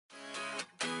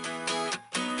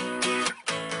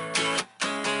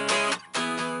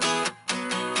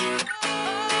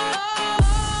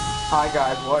Hi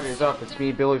guys, what is up? It's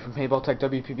me, Billy from Paintball Tech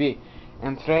WPB,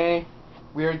 and today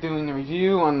we are doing a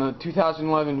review on the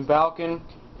 2011 Valken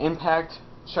Impact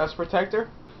Chest Protector.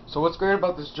 So what's great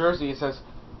about this jersey, it says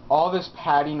all this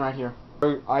padding right here.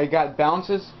 I got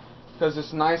bounces because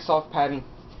it's nice soft padding.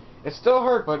 It still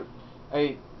hurt, but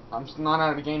hey, I'm not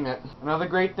out of the game yet. Another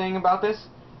great thing about this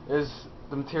is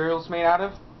the material it's made out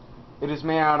of. It is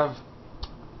made out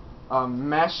of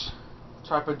mesh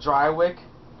type of dry wick.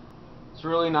 It's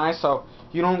really nice, so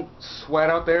you don't sweat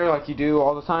out there like you do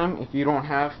all the time if you don't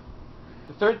have.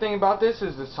 The third thing about this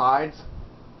is the sides.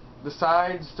 The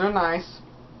sides, they're nice.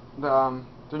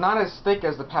 They're not as thick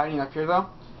as the padding up here though.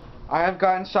 I have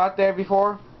gotten shot there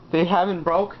before. They haven't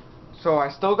broke, so I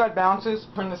still got bounces.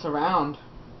 Turn this around.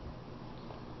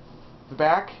 The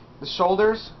back, the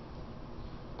shoulders,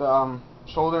 the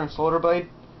shoulder and shoulder blade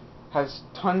has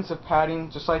tons of padding,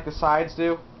 just like the sides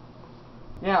do.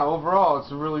 Yeah, overall,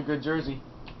 it's a really good jersey.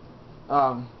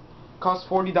 Cost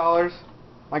 $40.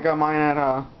 I got mine at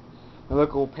a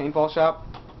local paintball shop.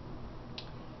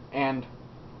 And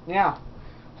yeah,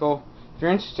 so if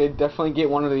you're interested, definitely get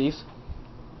one of these.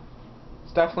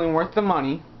 It's definitely worth the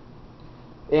money.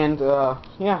 And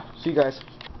yeah, see you guys.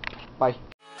 Bye.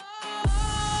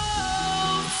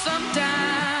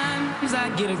 Sometimes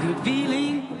I get a good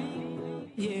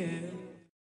feeling. Yeah.